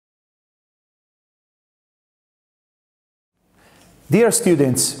Dear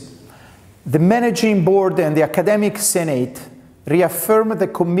students, the Managing Board and the Academic Senate reaffirm the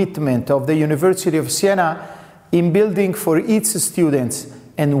commitment of the University of Siena in building for its students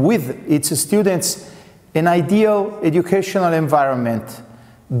and with its students an ideal educational environment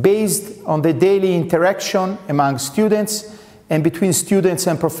based on the daily interaction among students and between students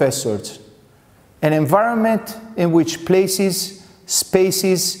and professors. An environment in which places,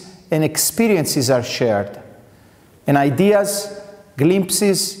 spaces, and experiences are shared, and ideas,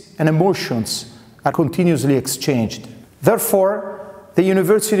 glimpses, and emotions are continuously exchanged. Therefore, the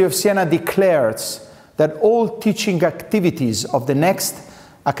University of Siena declares that all teaching activities of the next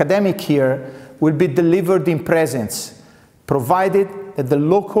academic year will be delivered in presence, provided that the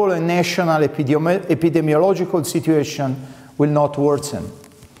local and national epidemiological situation will not worsen.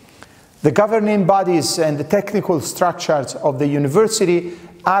 The governing bodies and the technical structures of the university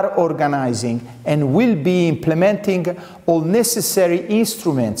are organizing and will be implementing all necessary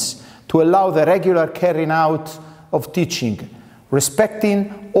instruments to allow the regular carrying out of teaching,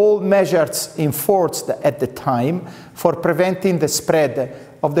 respecting all measures enforced at the time for preventing the spread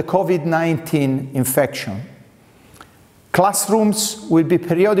of the COVID-19 infection. Classrooms will be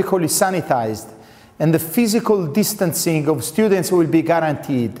periodically sanitized and the physical distancing of students will be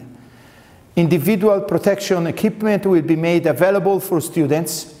guaranteed. Individual protection equipment will be made available for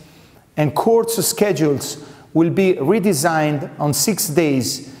students, and course schedules will be redesigned on 6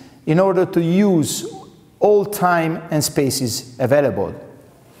 days in order to use all time and spaces available.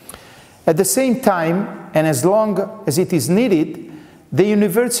 At the same time, and as long as it is needed, the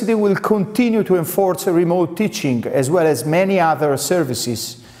university will continue to enforce remote teaching as well as many other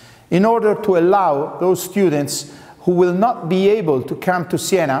services in order to allow those students who will not be able to come to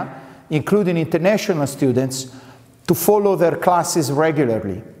Siena, including international students, to follow their classes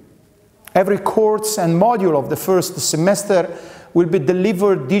regularly. Every course and module of the first semester will be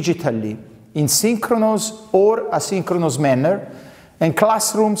delivered digitally in synchronous or asynchronous manner, and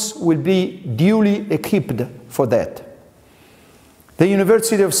classrooms will be duly equipped for that. The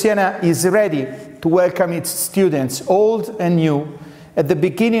University of Siena is ready to welcome its students, old and new, at the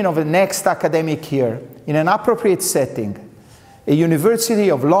beginning of the next academic year in an appropriate setting, a university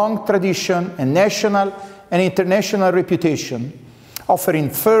of long tradition and national and international reputation,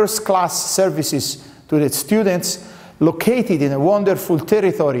 offering first-class services to its students, located in a wonderful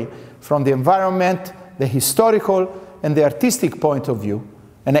territory from the environment, the historical, and the artistic point of view,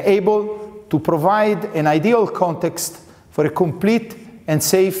 and able to provide an ideal context for a complete and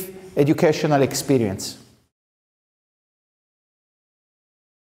safe educational experience.